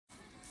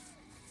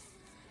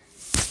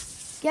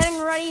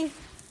Getting ready.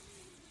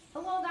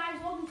 Hello, guys.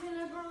 Welcome to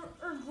another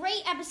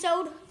great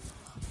episode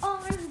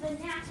of the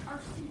NASCAR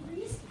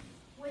series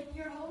with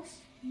your host,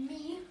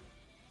 me,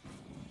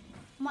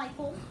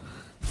 Michael.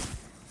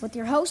 As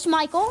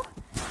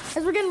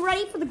we're getting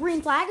ready for the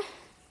green flag.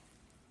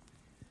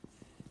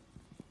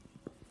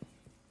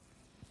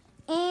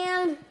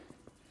 And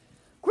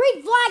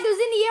green flag is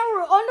in the air.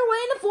 We're underway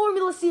in the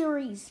Formula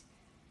Series.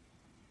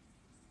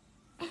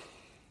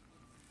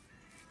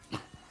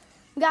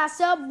 We got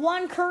sub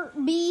 1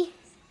 Kurt B.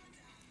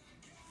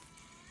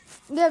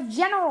 We have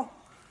General.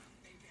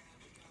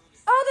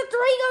 Oh, the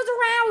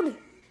 3 goes around.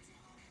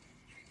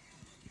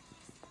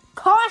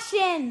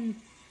 Caution.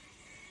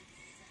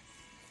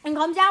 And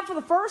comes out for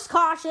the first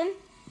caution.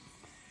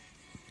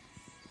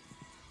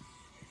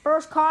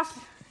 First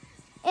caution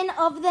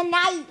of the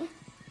night.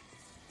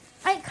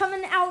 Right,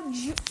 coming out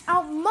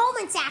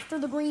moments after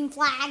the green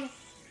flag.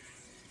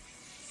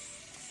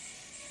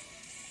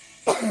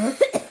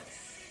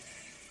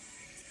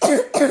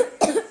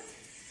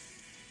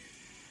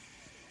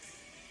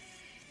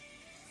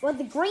 With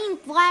the green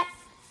flag.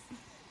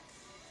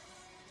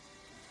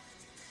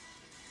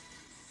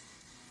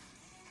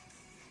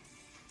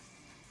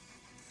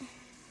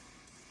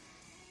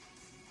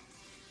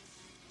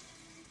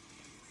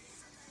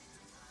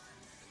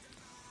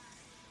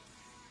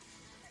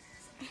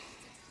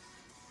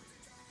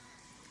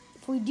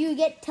 If we do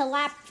get to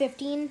lap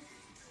 15.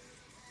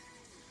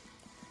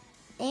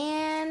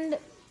 And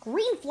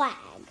green flag.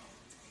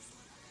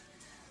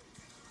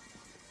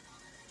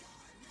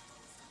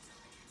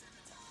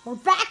 We're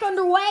back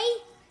underway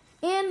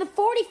in the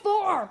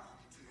 44.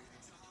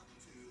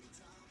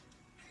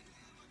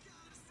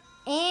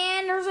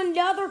 And there's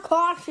another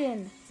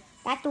caution.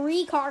 That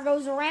 3 car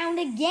goes around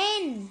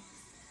again.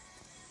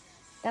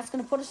 That's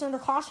going to put us under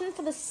caution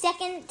for the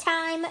second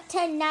time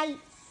tonight.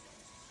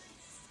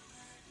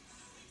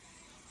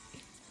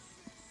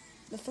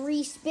 The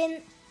 3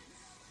 spins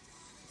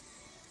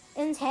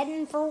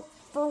heading for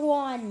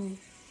 1.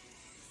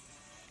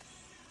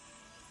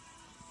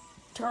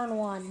 Turn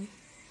 1.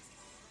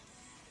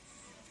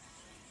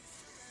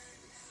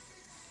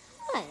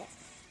 What?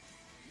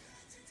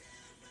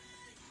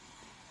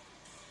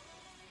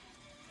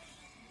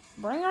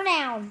 Bring her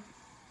down.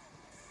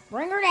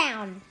 Bring her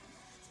down.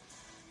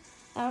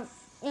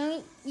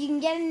 You can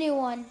get a new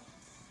one.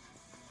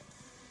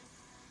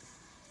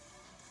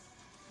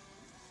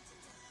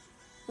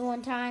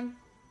 One time.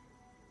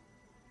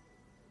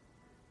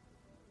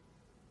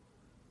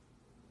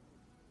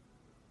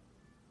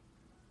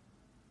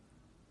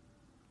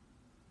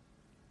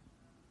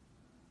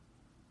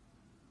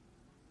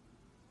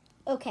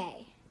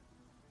 Okay.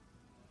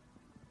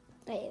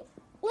 Wait,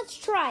 let's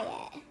try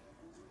it.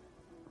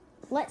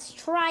 Let's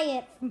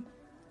try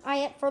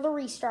it for the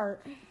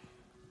restart.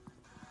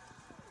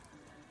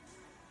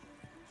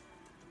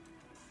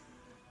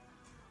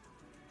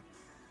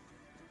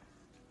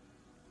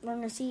 We're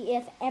going to see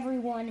if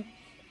everyone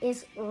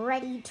is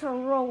ready to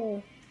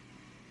roll.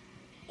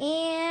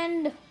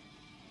 And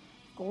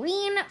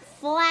green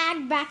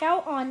flag back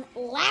out on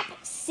lap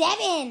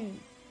 7.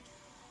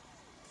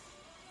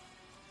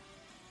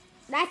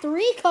 That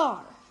 3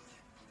 car.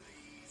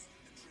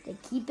 They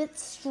keep it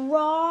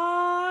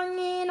strong,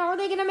 and are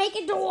they going to make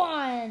it to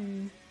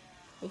 1?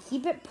 They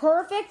keep it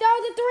perfect.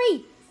 Oh, the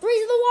 3.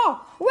 3's to the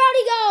wall. Round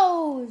he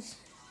goes.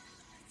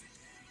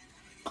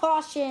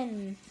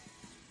 Caution.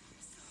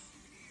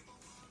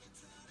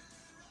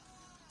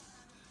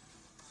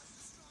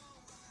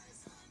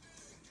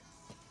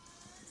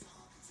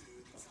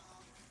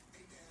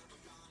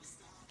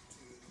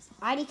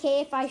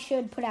 IDK if I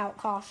should put out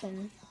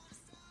caution.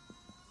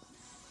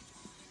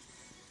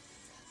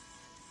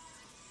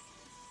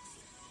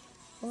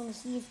 I'm going to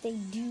see if they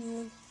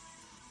do.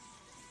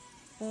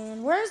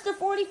 And where's the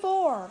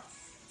 44?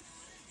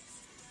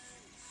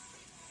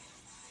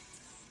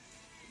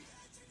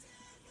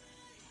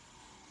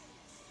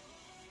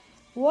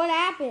 What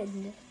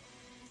happened?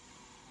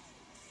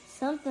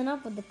 Something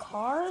up with the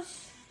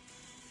cars?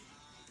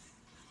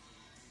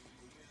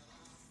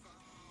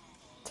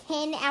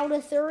 10 out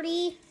of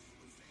 30.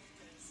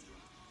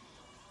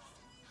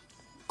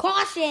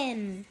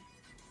 Caution!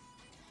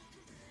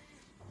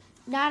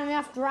 Not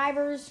enough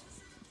drivers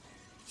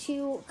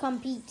to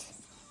compete.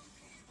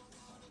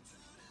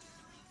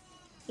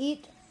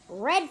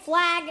 Red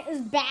flag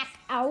is back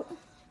out.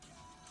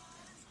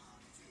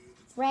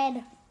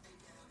 Red.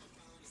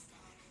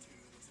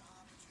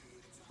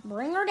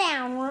 Bring her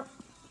down.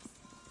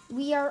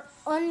 We are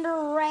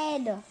under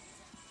red.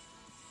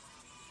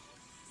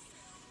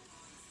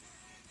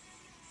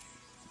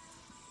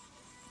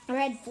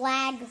 Red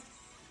flag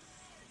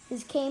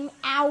came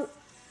out.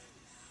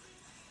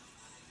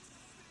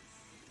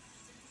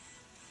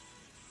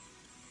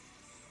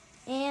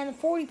 And the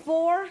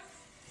 44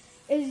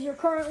 is your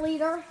current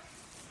leader.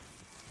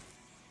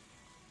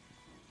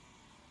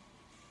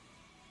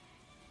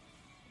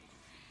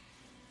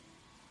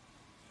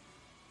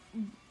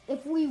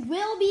 If we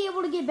will be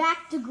able to get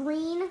back to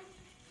green,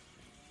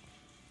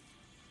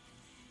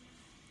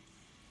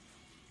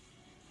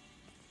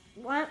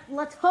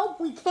 Let's hope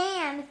we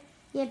can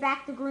get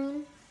back to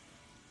green.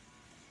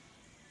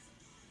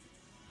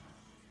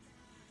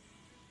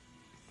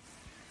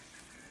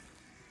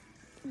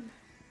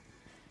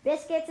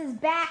 Biscuits is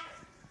back.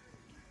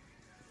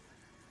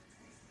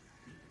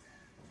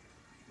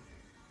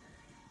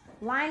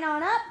 Line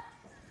on up.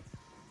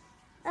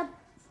 Up.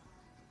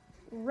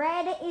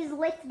 Red is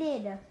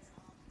lifted.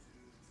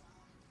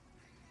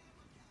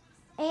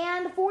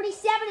 And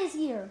 47 is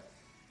here.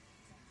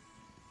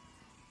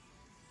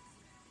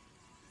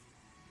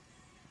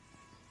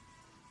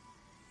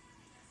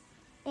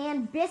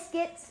 And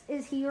Biscuits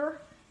is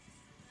here.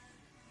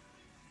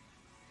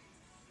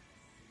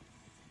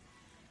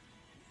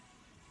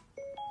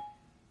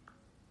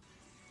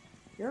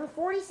 You're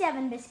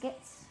 47,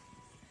 Biscuits.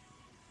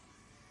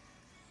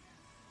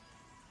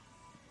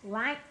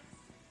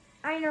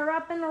 Liner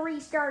up in the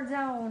restart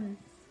zone.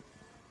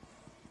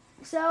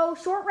 So,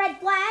 short red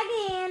flag,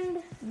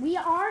 and we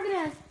are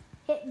going to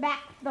hit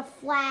back the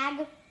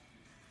flag.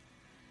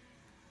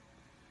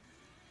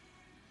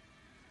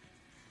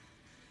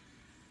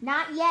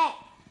 Not yet.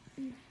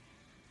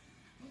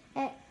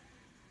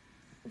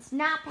 It's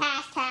not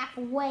past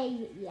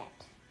halfway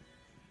yet.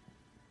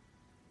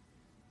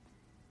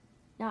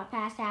 Not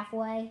past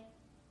halfway.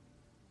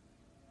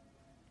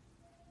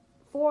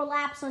 4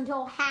 laps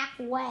until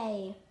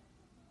halfway.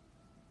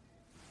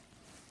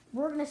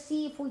 We're going to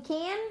see if we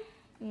can,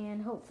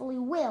 and hopefully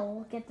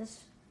will, get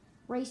this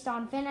race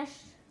on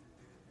finished.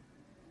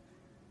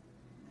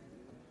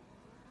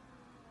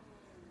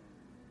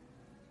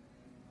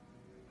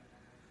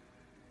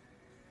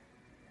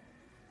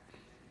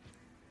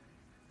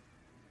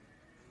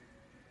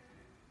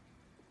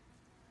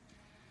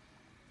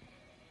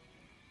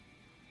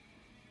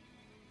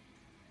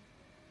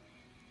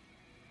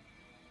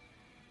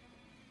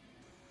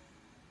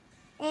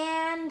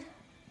 And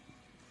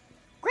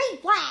green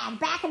flag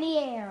back in the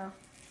air.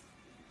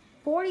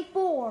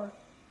 44.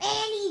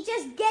 And he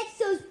just gets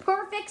those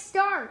perfect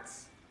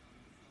starts.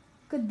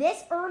 Could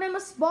this earn him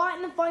a spot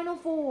in the final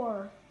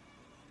 4?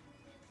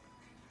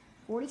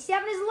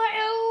 47 is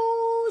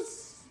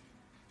loose.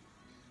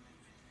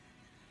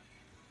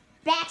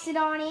 Backs it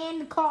on in.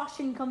 The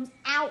caution comes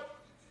out.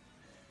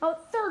 Oh,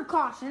 third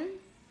caution.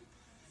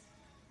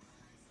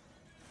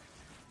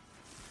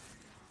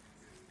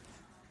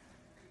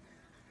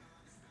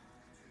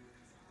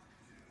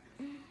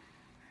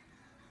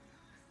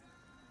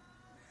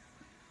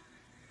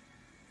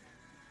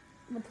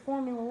 With the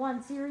Formula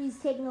One series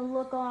taking a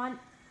look on.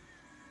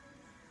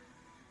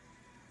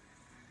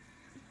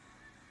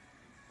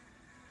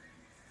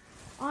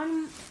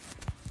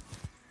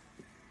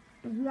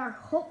 We are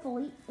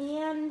hopefully,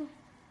 and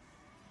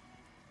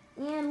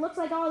looks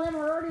like all of them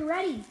are already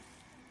ready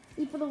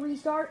for the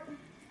restart.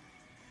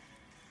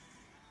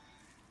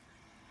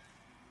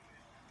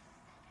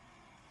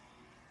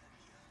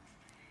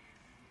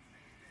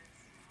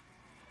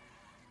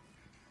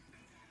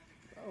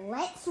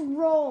 Let's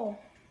roll.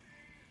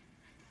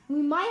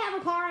 We might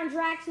have a car on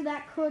track, so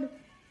that could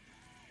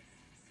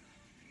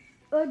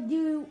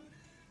do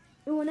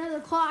another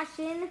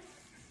caution,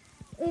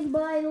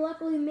 but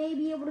luckily may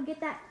be able to get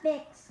that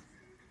fixed.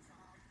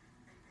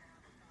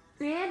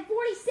 And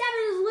 47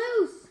 is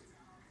loose.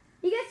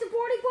 He gets the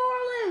 44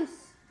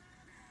 loose.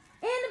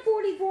 And the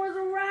 44 is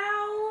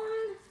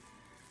around.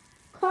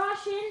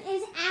 Caution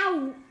is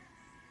out.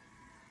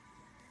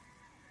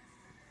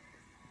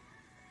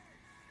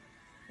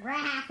 We're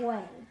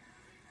halfway.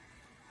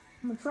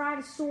 I'm going to try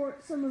to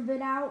sort some of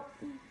it out.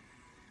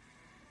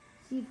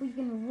 See if we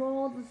can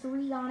roll the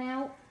 3 on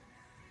out.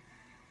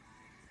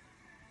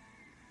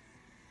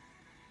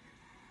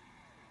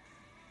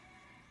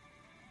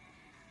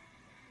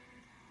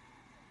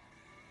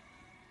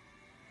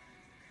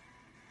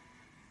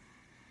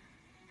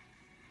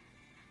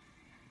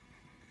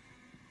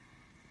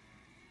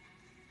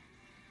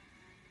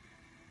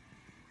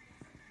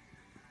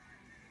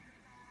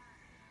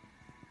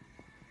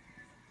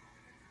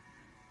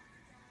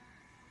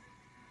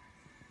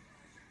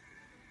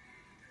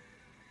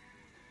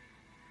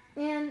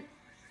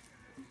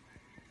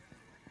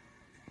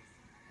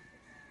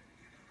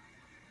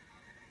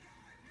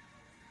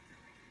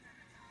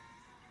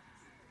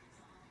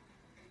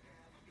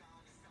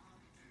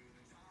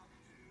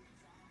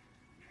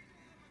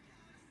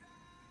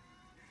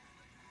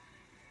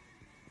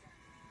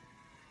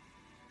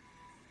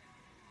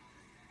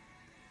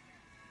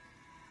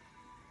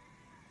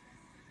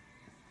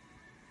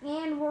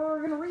 And we're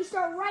going to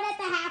restart right at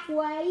the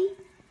halfway.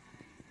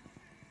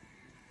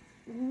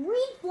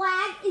 Green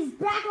flag is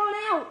back on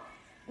out.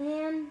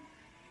 And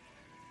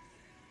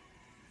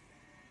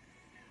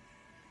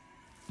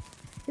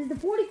is the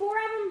 44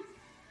 of him?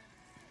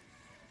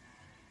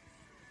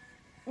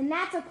 And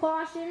that's a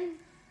caution.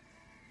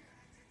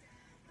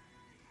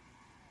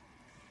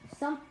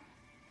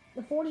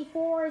 The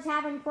 44 is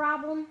having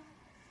problems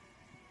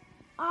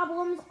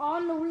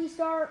on the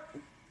restart.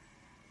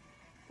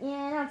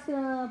 And that's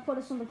going to put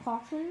us on the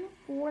caution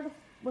with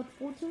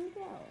 14 to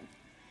go.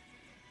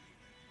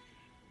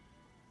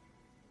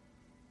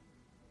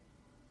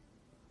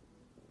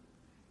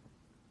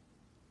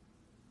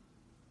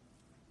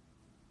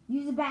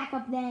 Use the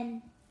backup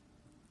then.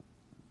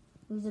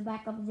 Use the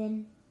backup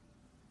then.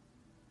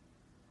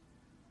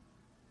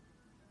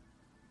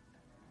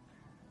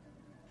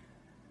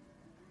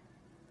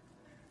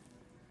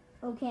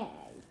 Okay.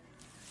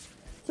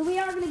 So we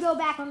are going to go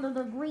back under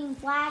the green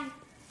flag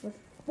with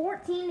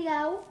 14 to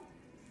go.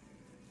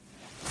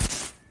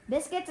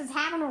 Biscuits is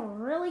having a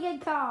really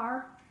good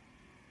car.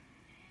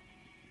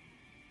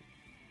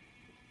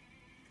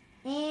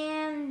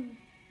 And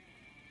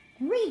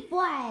green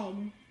flag.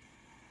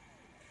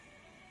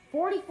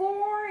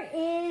 44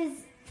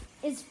 is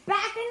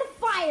back in the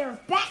fire,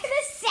 back in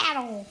the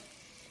saddle.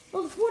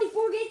 Well, the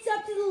 44 gets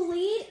up to the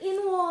lead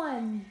in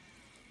 1.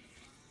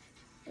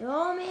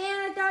 Oh man,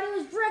 I thought he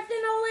was drifting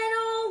a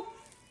little.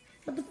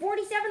 But the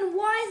 47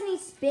 was, and he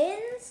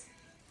spins.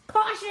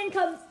 Caution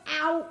comes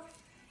out.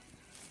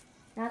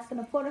 That's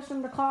going to put us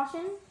under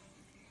caution.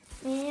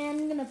 And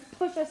going to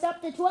push us up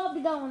to 12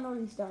 to go on the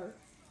restart.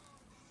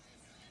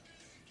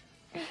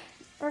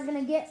 We're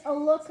going to get a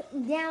look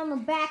down the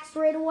back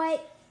straightaway.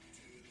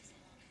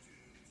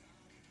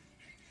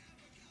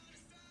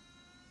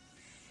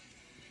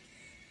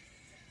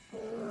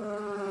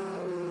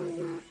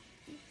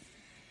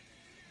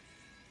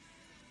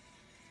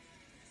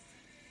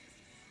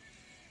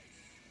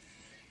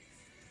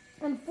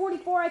 And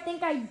 44, I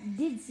think I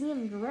did see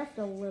him drift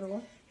a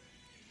little.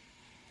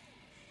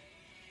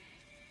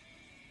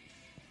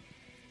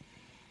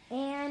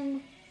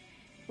 And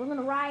we're going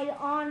to ride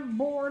on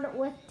board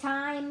with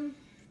time.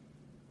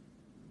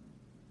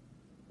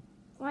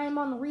 I am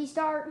on the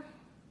restart.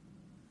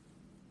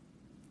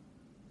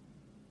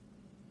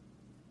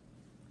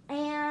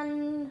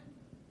 And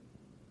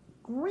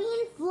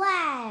green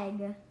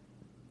flag.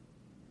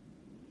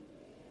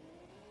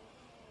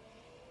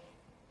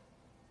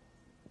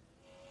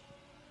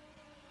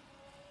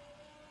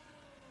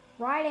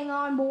 Riding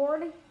on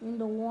board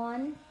into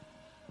 1.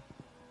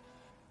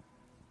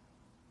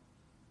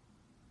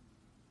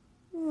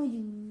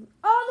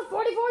 Oh, the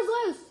 44 is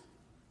loose.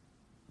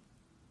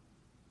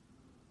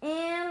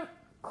 And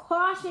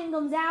caution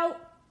comes out.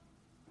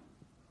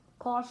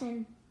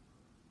 Caution.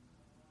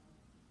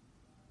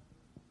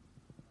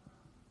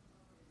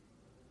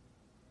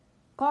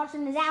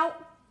 Caution is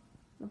out.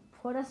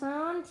 Put us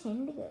on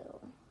 10 to go.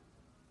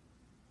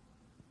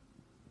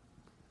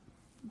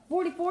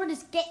 44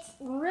 just gets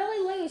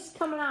really loose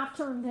coming off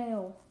turn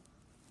 2.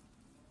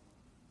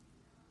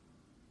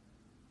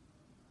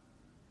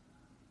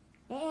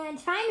 And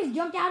time has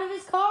jumped out of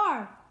his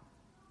car.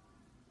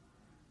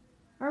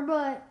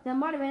 But that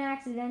might have been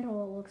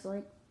accidental, it looks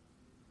like.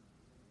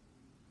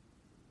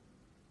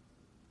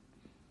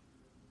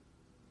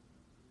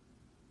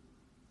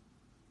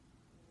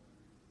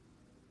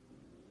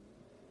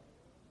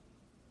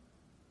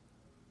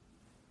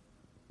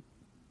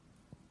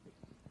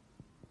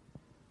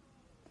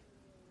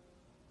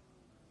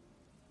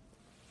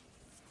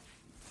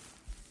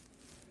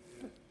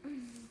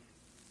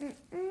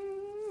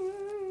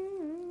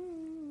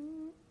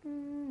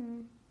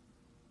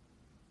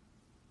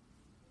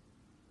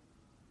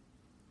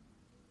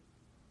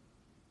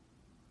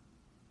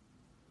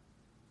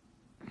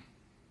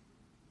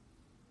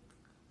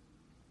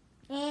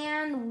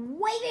 And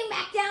waving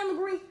back down the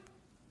green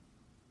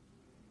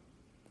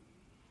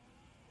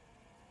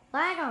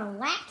flag on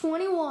lap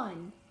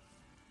 21.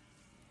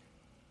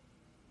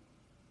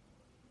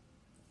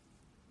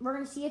 We're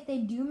going to see if they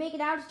do make it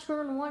out to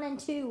turn 1 and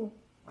 2.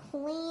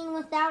 Clean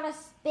without a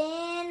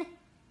spin.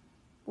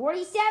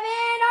 47.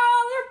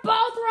 Oh, they're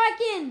both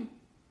wrecking.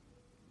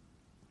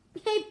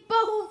 They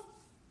both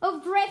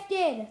have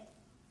drifted.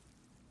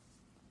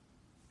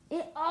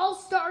 It all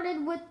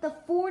started with the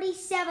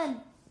 47.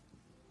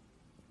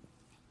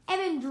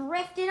 Evan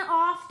drifted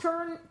off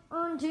turn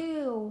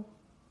 2.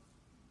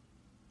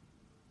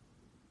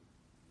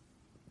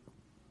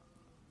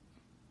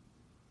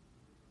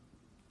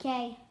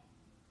 Okay.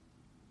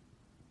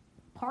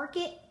 Park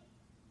it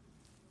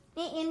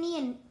in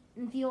the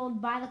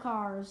infield by the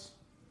cars.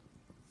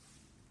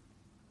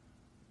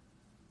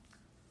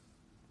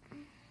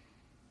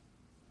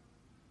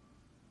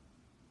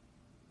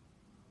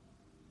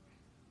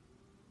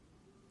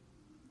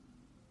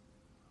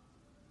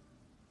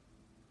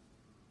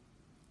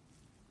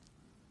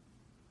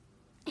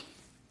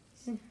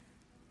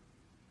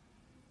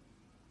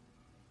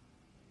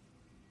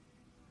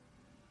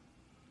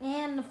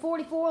 And the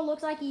 44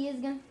 looks like he is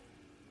going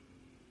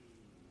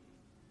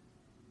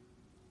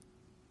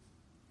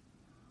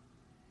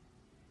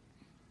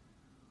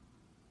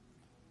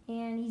to.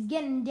 And he's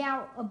getting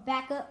down a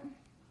backup.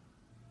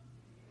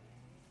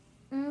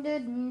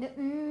 Gonna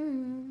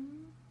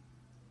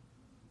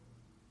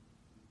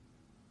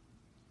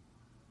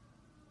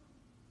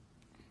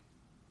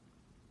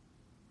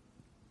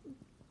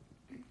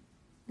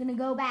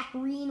go back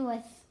green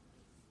with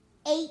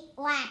 8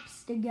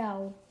 laps to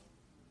go.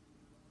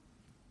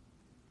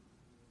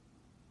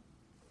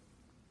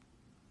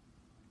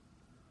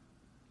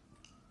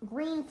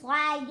 Green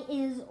flag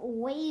is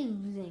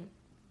waving.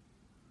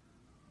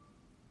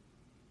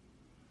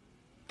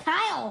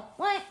 Kyle,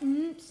 what?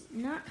 Oops,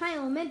 not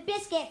Kyle, I meant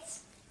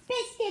Biscuits.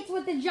 biscuits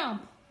with the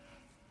jump.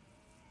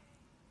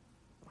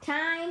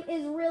 Time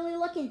is really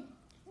looking.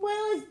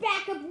 Will his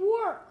backup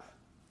work?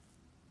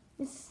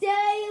 You say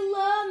you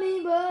love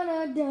me, but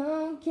I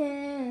don't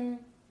care.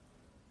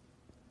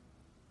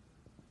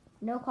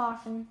 No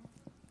caution.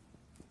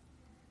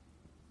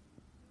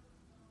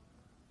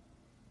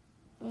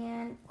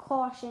 And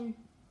caution.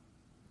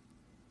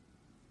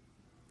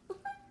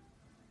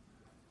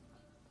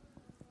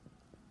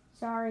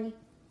 Sorry.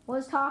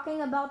 Was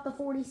talking about the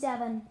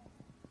 47.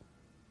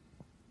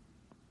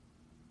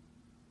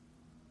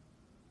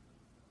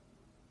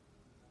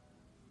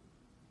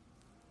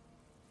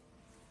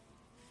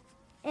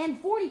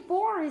 And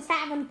 44 is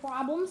having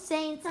problems,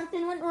 saying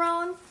something went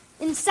wrong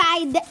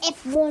inside the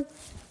F1,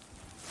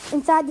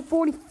 inside the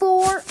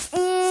 44.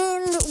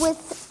 And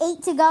with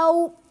 8 to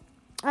go,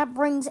 that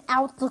brings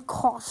out the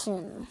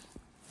caution.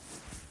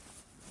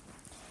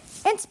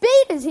 And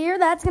Speed is here.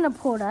 That's going to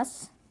put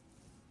us.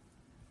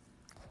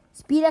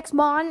 Speed X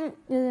Mon.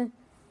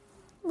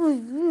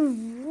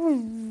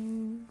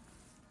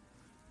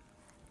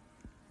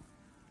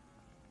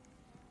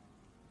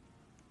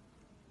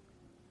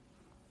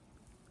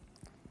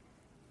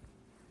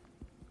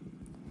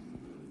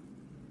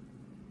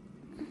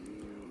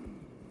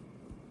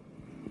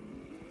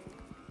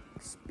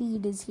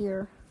 Speed is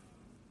here.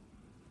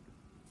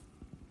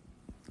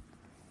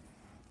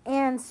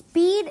 And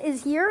Speed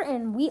is here,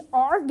 and we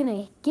are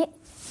going to get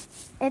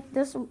at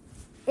this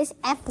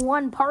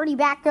F1 party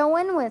back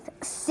going with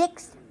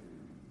 6.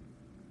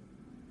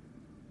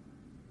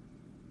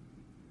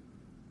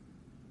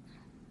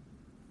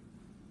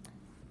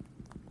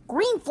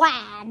 Green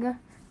flag.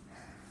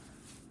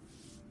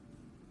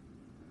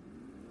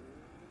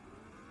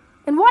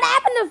 And what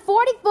happened to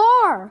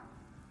 44?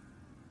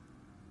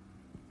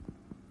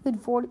 Good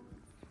 40.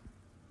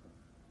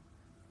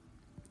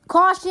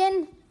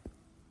 Caution.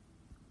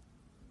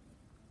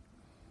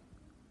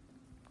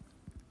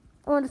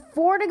 With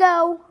 4 to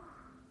go.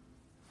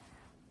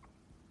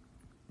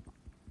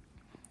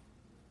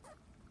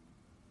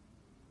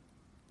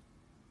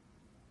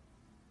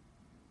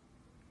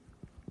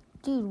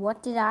 Dude,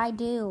 what did I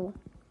do?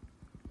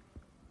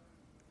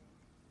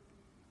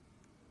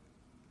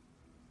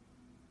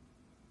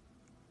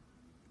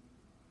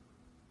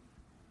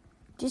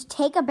 Just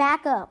take a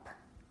backup.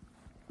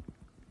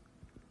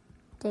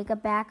 Take a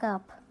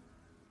backup.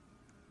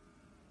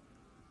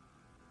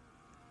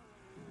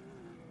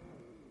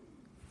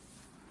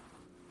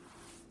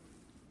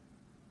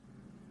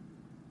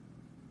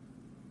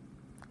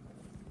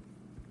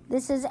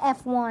 This is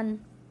F1.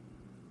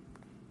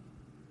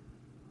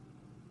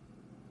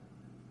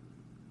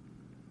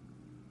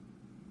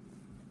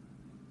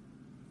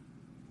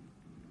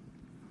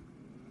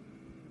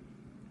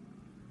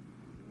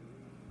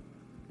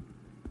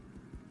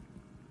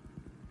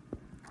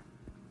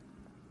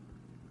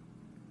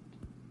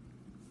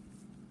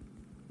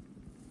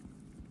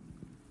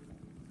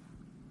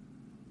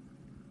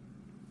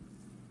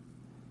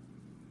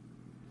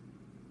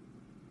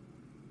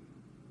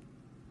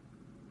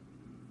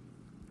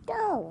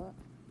 Go.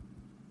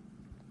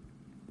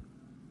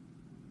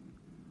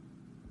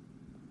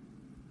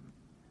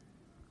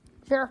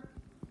 Sure.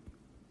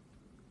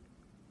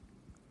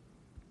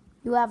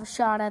 You have a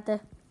shot at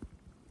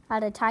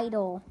a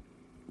title.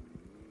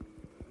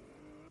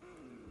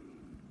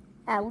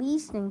 At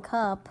least in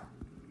Cup.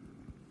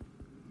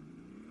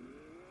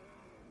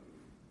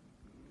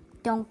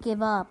 Don't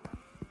give up.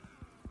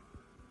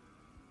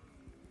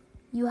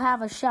 You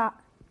have a shot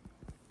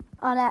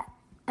at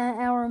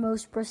our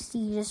most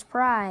prestigious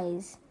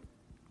prize.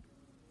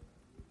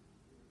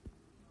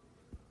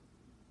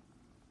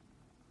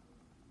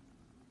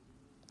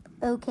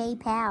 Okay,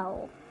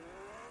 pal.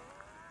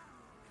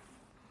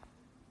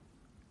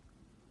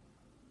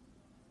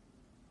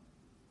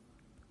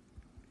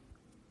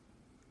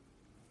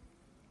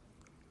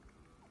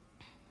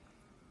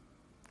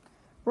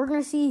 We're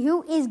going to see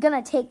who is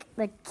going to take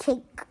the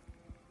cake.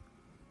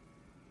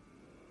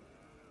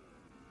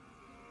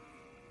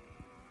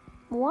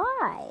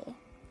 Why?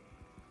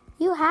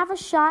 You have a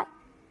shot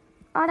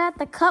at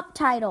the Cup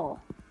title.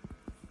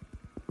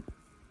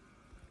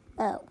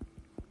 Oh.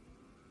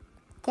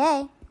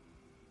 Okay.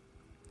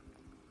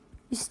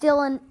 You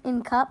still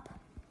in Cup?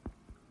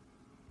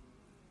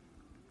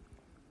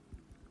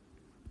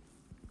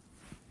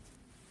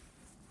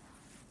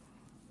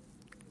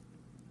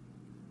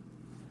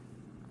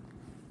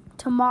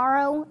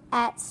 Tomorrow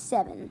at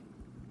 7.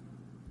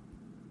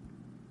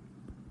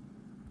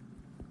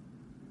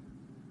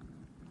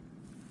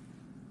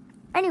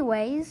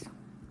 Anyways,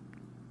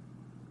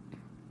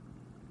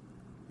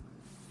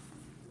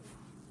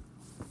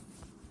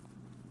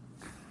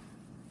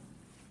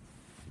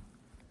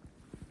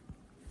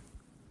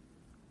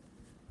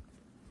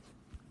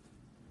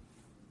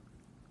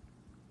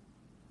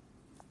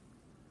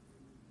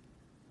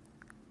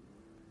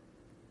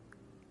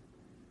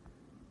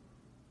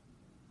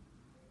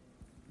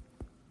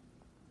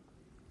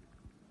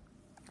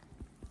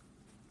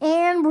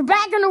 and we're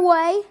backing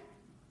away.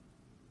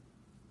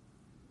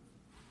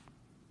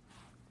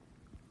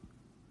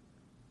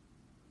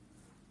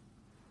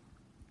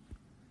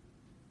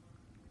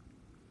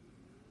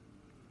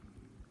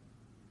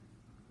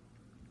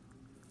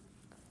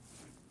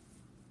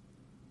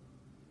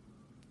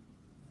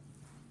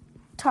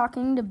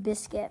 talking to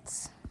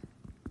Biscuits.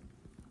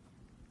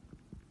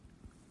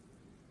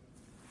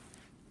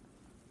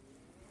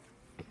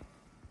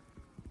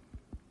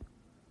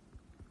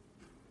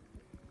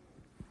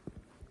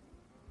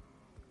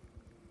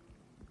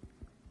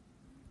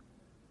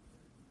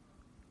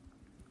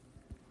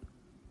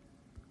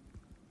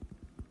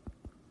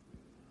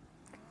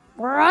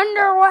 We're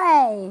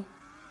underway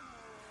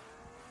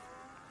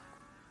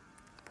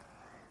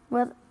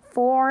with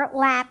 4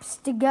 laps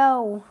to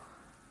go.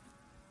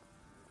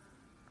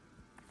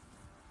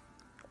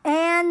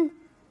 And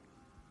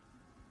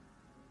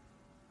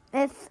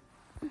it's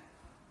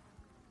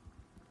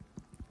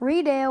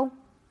redo.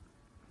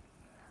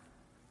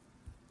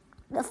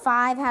 The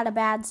 5 had a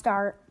bad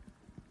start.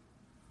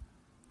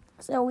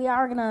 So we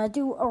are going to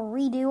do a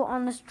redo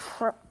on this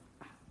trip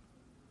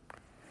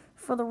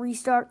for the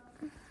restart.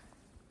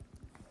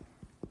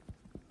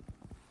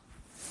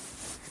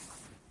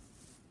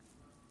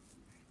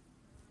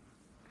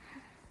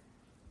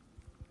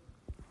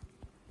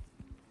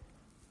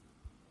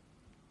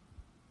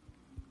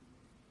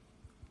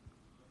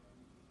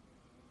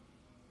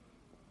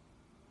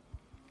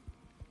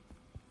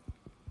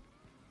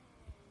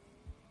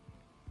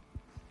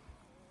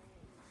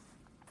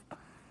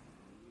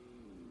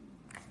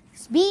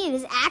 Speed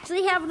is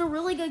actually having a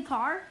really good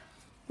car.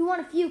 He won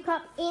a few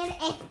Cup and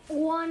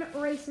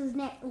F1 races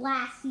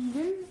last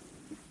season,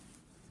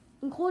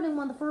 including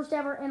one of the first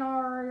ever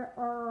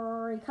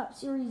NRA Cup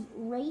Series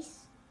race.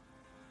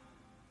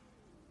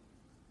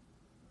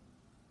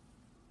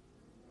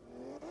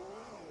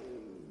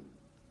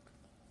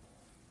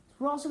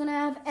 We're also going to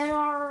have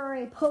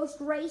NRA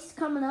post-race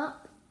coming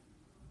up.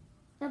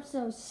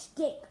 So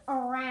stick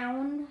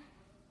around.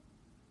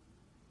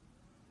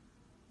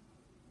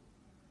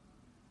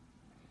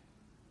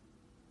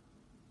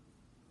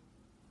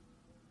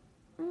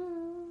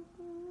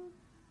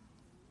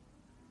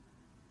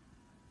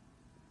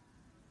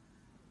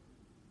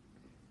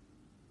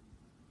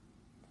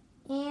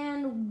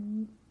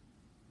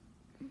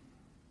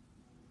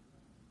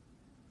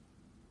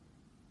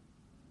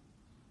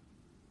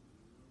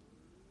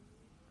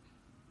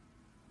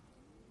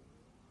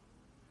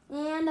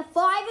 And the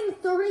 5 and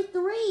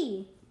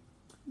 33.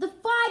 The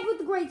 5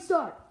 with a great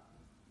start.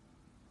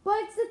 But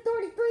it's the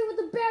 33 with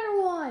the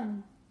better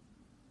one.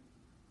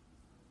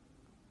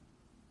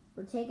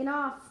 We're taking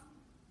off.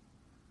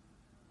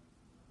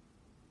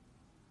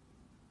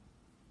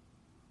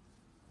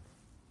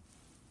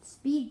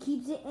 Speed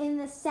keeps it in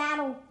the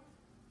saddle.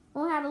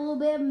 We'll have a little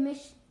bit of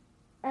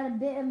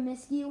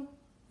miscue.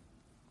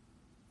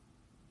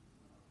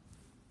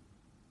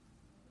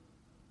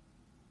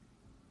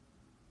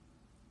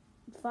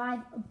 Five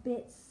a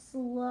bit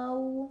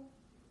slow.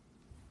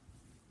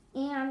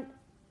 And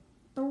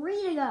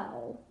 3 to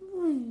go.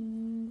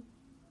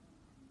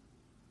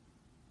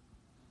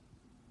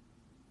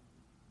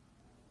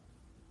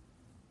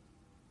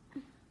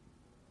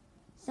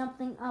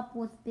 Something up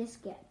with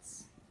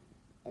Biscuits.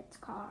 Its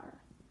car.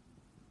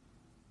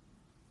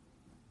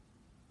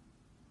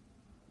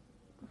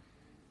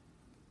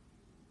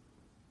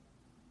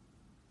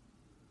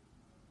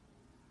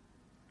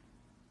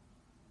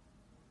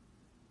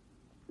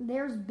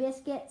 There's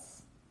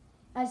Biscuits.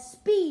 A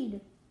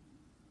Speed.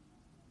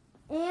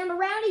 And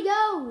around he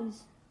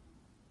goes.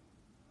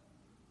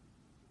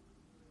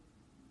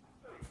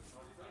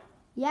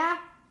 Yeah.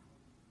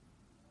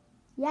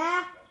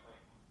 Yeah.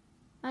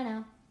 I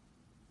know.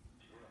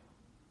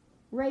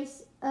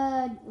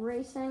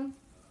 Racing.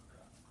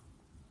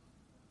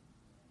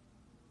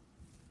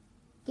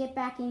 Get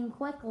back in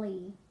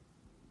quickly.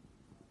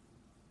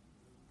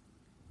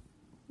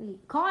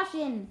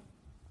 Caution.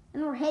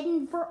 And we're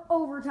heading for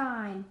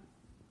overtime.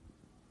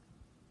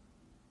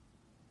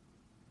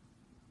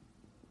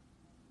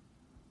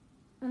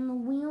 And the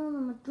wheels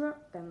on the truck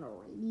and the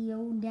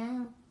radio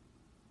down.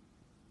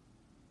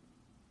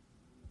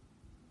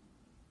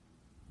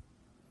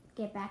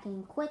 Get back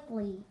in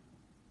quickly.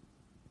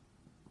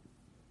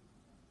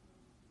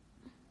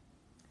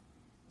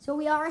 So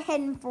we are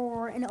heading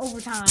for an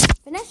overtime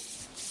finish.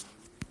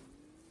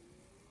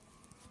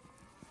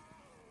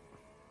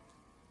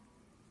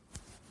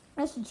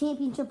 National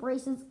Championship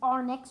races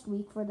are next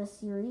week for this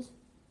series.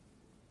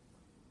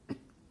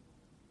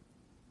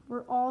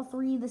 For all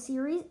 3 of the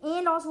series,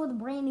 and also with a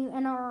brand new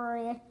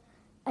NRA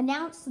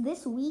announced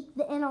this week.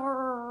 The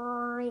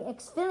NRA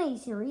Xfinity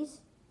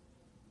Series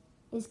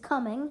is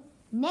coming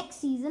next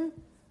season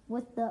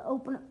with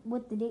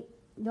the date.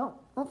 Don't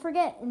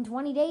forget, in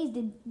 20 days,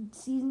 did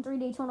Season 3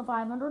 Daytona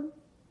 500.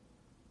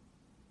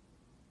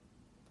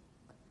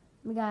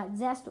 We got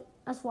Zest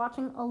us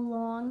watching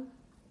along.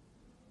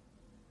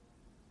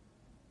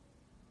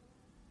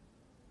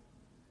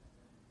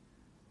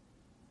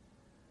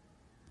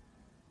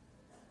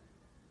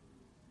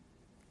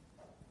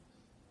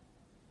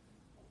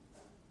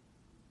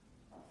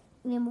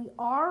 And we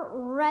are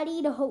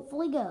ready to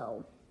hopefully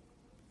go.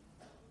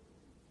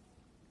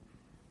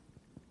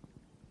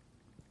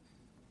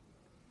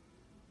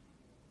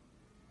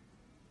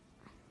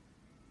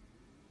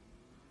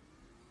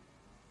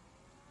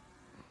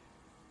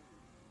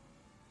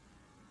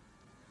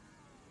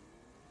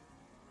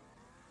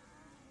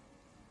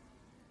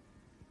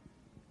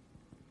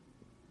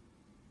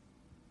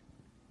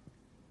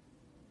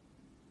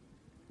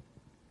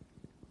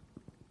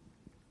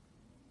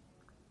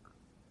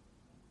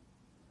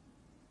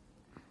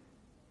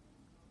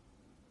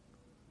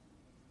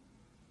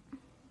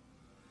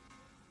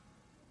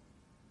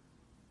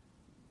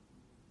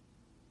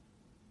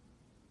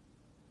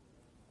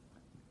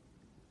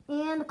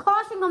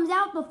 caution comes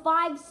out. The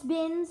 5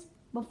 spins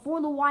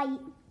before the white.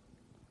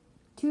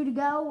 2 to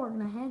go. We're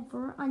going to head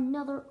for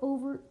another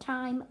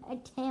overtime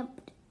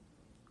attempt.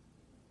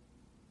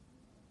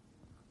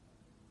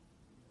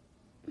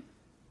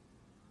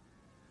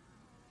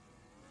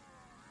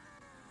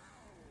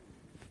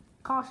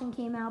 Caution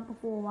came out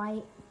before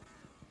white.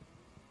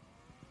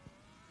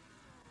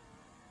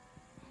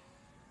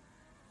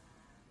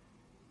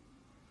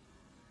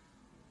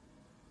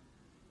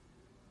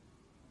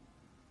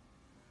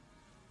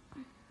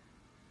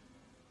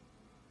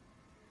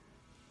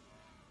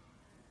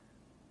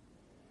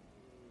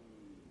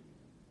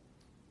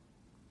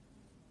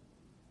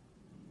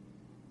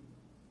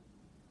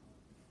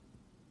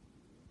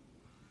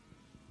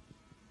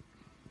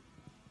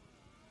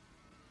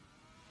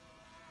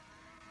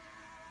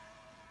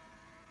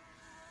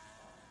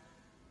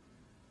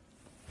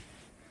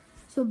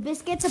 So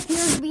Biscuits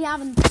appears to be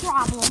having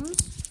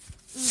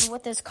problems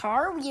with his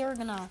car. We're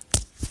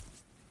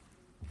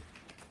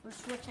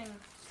switching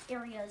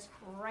areas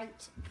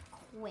right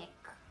quick.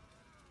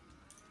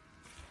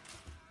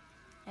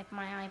 Like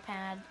my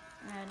iPad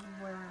and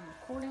where I'm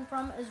recording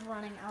from is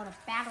running out of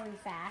battery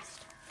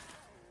fast.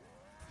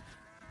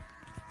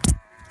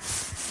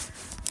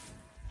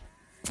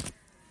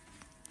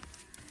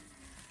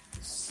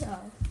 So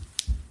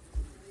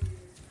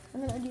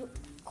I'm gonna do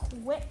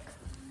quick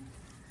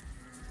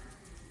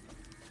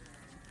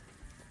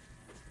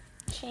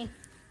change.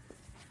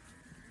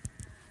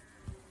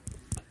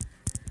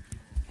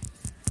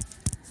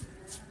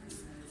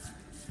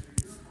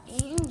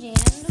 And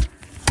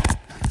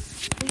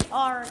we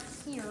are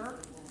here.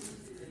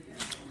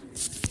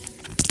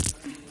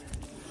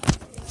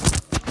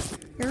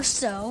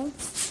 So,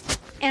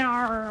 and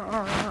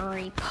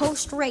our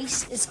post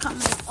race is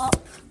coming up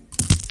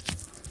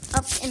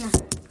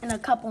in a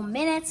couple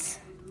minutes.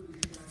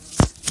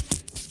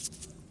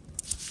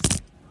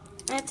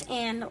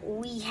 And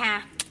we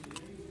have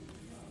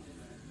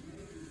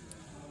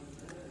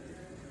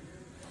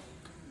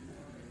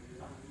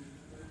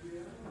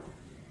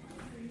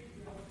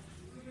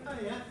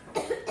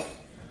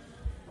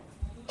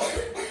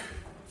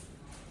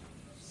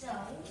so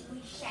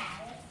we shall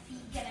be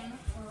getting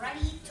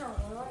ready to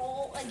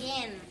roll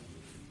again.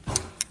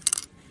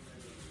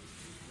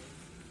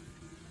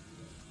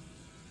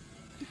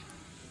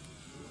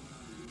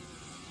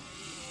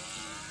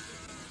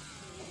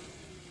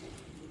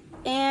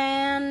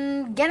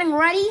 And getting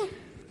ready.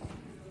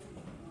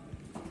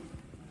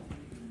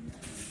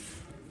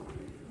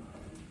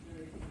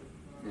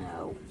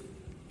 No.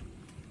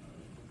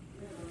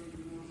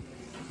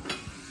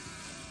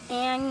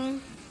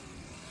 And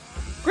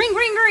green,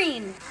 green,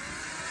 green.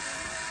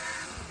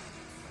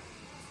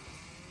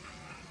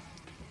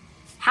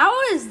 How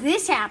does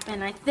this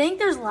happen? I think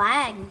there's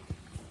lag.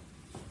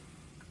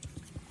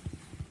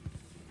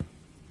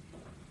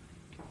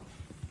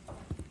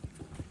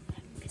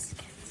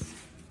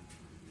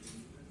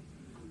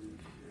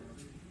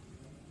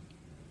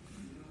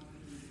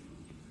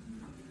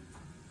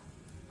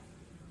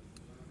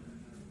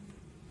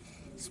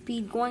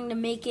 Speed going to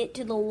make it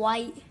to the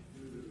white.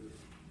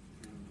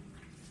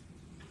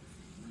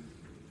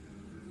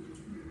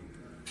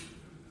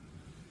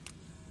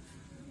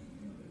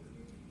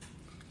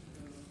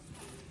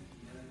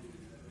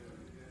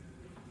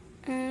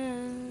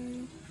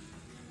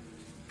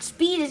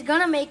 Speed is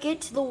gonna make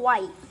it to the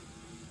white.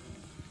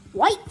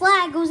 White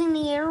flag goes in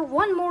the air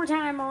one more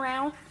time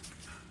around.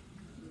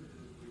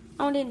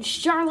 On in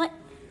Charlotte.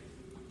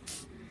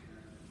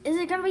 Is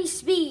it gonna be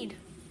Speed?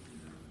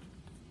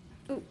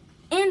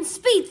 And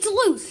Speed's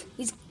loose.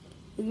 He's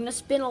gonna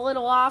spin a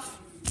little off.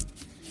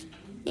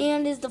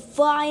 And is the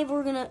 5.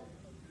 We're gonna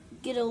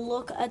get a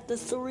look at the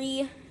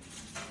 3.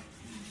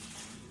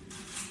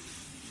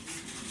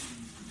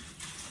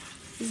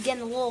 He's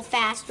getting a little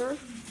faster.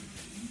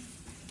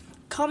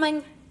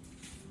 Coming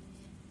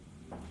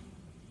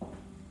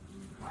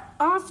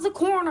off the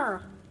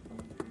corner.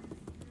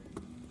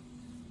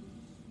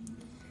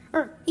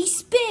 He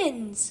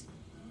spins.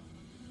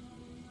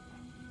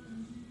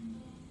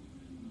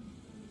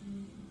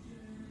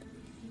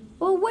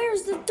 Well,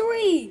 where's the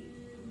 3?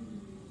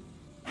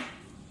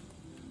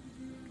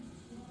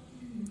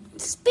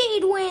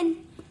 Speed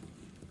win.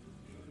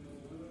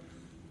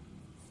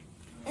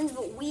 And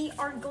we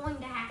are going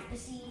to have to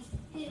see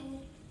who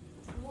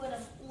would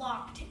have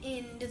locked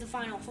into the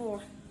Final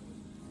Four.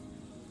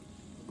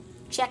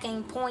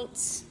 Checking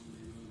points.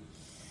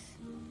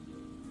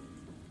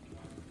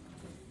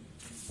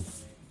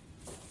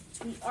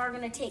 So we are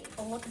going to take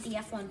a look at the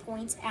F1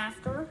 points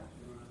after.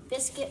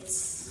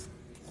 Biscuits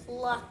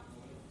plus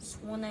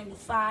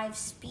 195,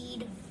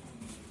 Speed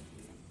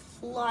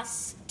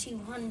plus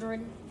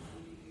 200.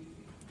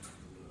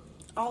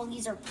 All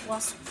these are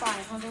plus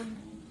 500.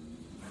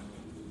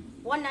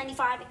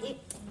 195.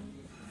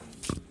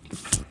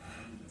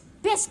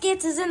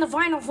 Biscuits is in the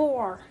Final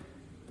Four.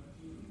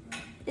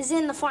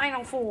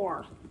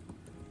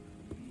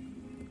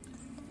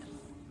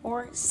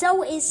 Or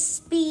so is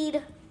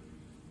Speed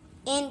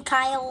and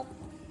Kyle.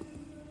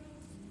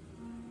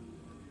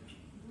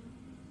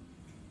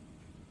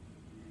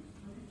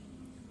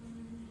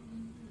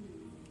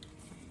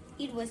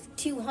 Speed with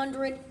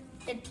 200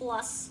 hit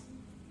plus.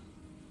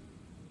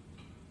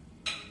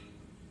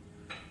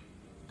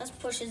 This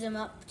pushes him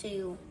up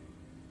to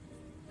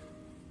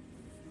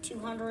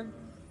 200.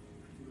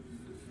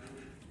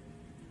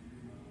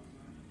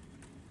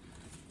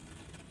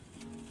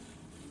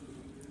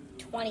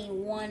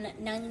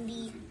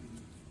 $21.90.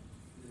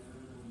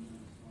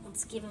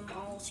 Let's give him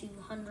all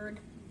 200.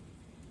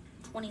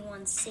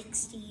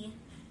 $21.60.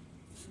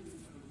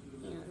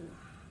 And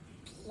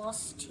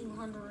plus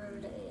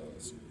 200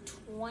 is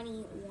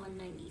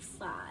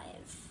 $21.95.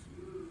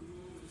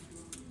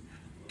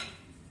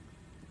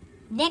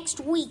 Next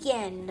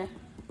weekend,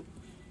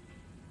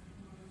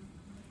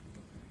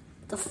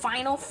 the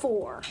final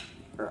four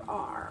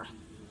are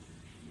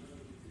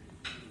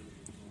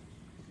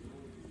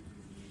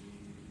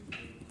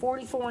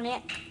 44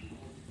 Nick,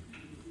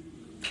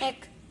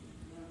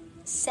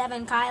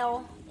 7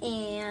 Kyle,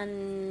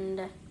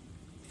 and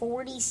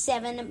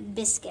 47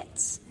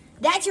 Biscuits.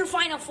 That's your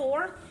final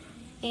four,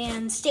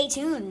 and stay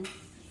tuned.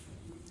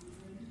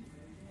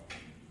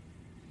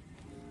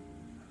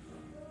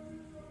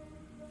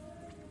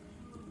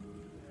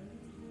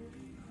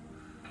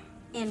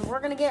 And we're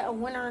going to get a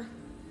winner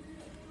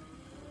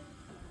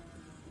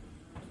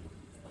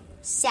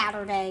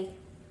Saturday.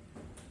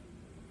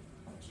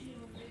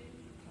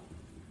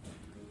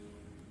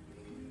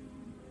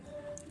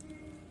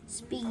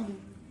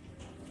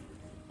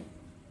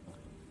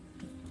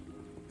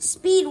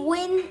 Speed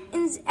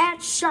wins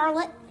at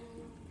Charlotte.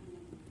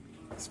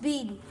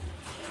 Speed.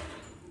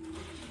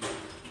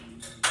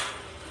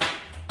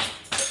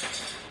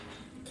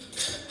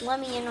 Let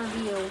me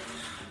interview.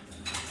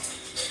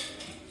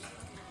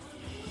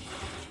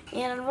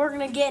 And we're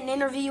going to get an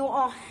interview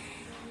on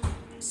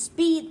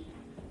Speed.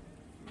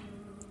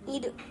 You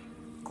did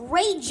a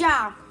great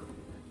job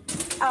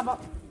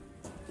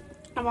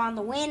on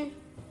the win.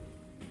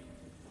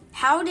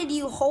 How did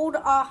you hold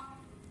off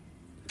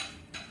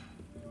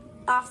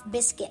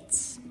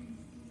Biscuits?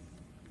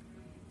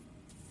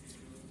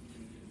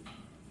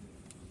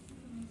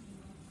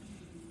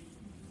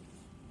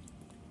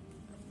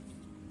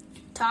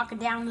 Talking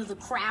down to the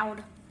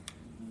crowd.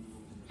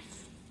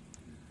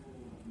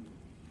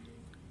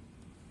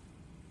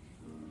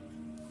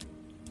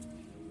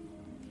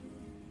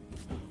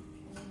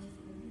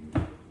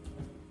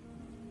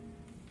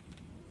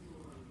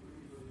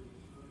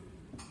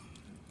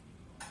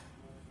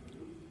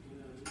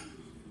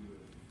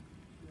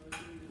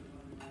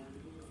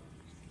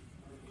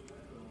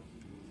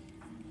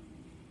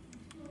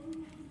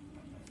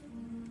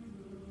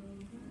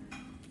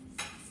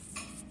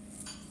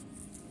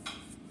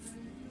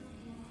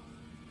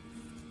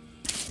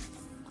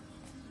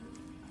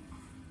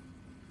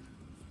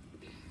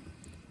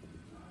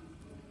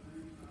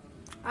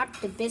 Up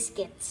to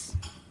Biscuits.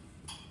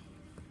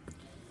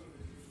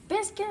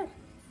 Biscuit.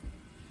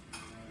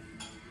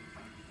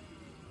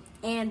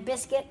 And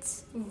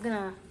Biscuits, I'm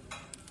gonna...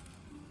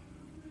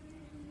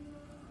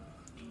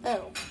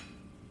 Oh.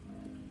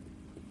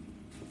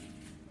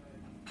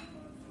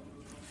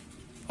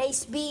 Hey,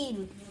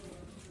 Speed.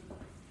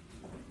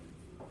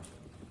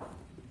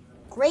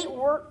 Great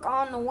work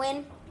on the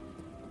win.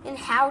 And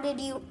how did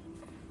you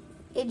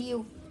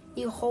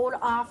hold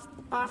off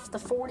the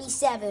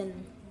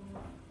 47?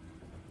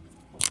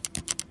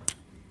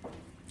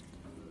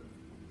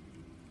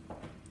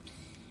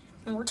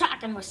 And we're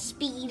talking with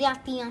Speed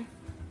at the end.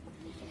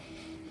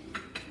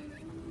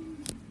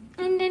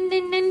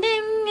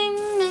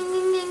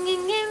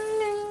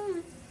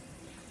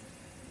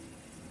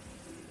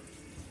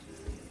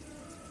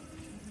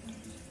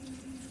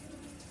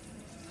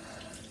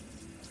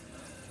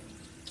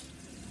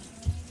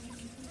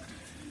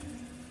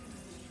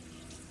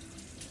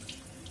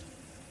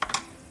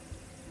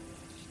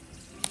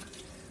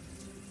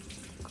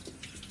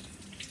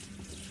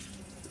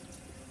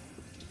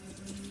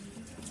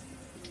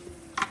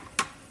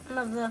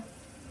 Of the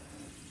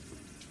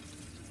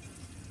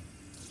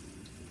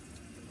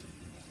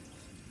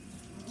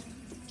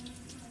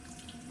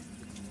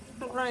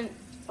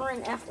we're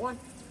in F1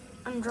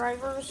 on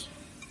drivers.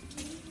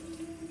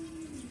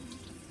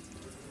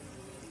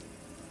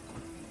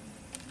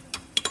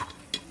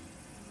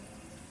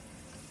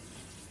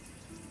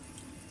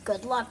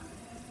 Good luck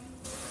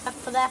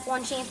for the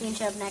F1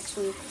 championship next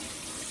week.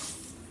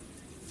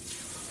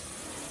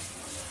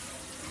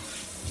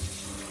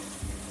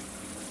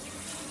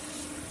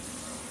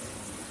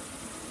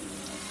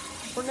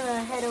 We're going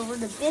to head over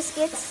to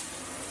Biscuits.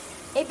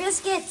 Hey,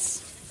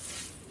 Biscuits!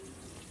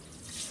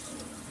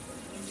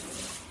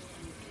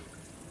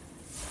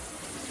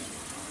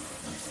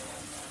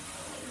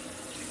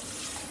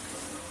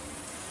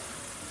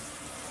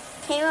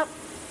 Came up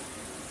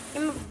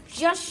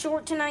just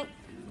short tonight.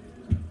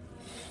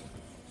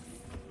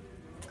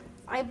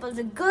 But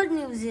the good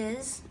news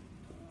is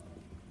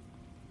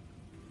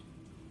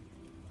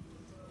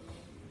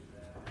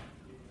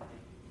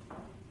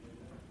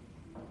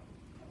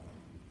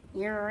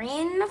you're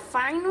in the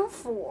final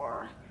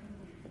four.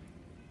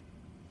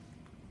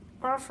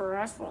 Or for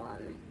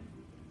F1.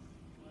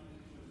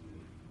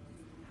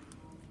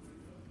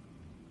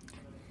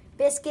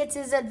 Biscuits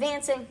is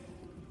advancing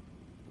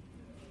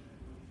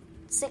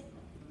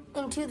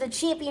into the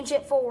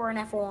championship 4 in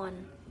F1.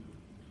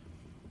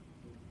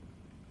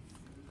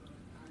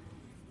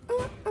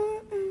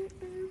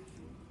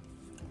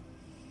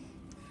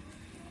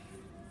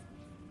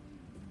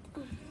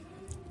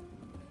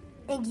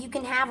 Think you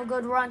can have a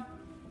good run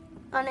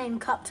in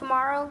Cup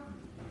tomorrow?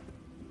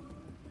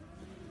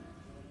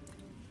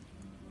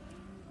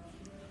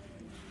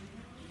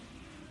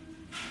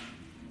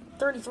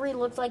 $33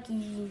 looks like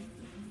he...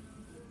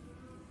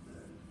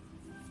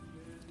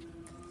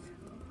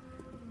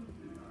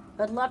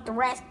 Good luck the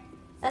rest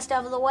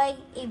of the way,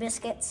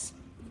 biscuits.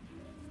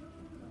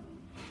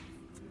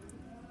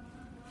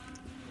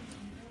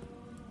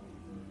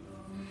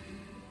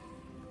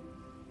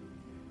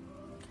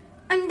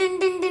 So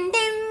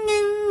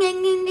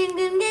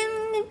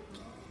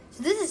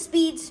this is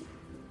Speed's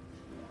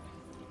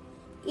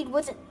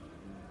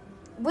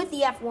with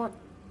the F1.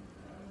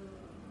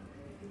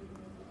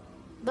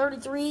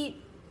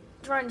 33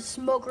 trying to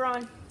smoke her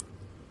on.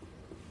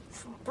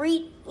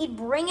 He'd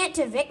bring it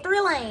to victory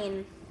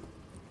lane.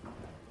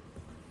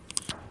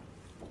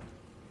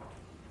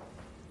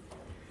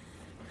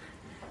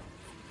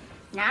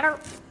 Natter.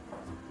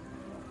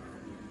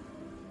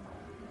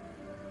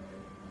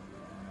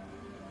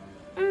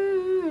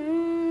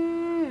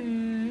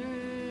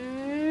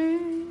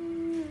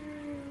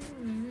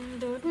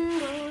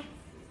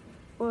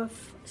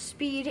 With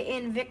Speed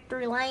in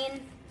victory lane.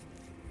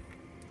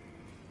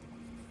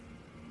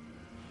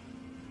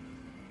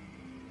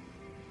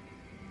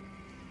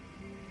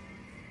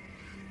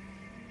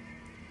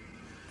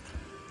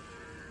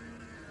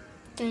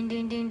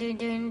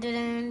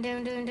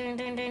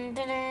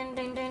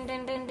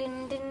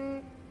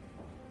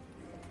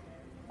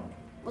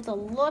 With a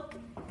look,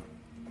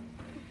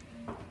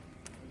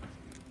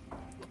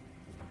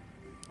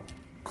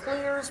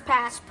 clears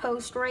past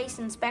post-race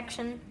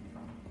inspection.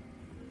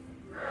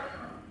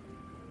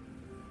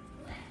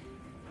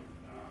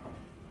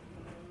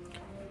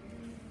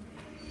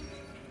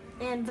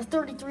 And the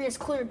 33 is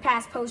cleared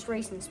past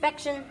post-race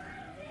inspection.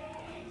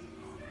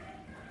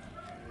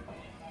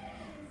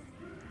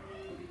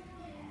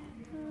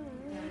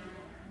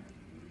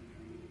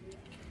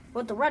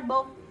 With the Red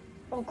Bull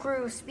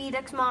crew, Speed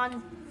X Mod.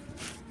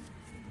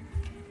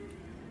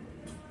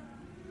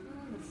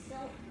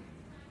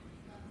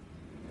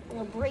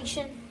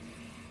 Celebration.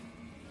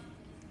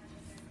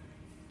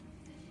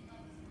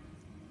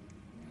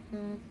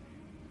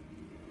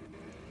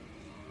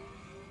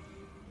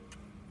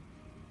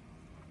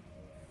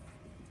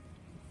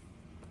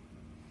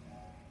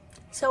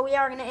 So we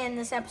are going to end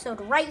this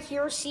episode right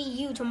here. See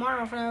you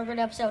tomorrow for another good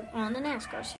episode on the NASCAR series.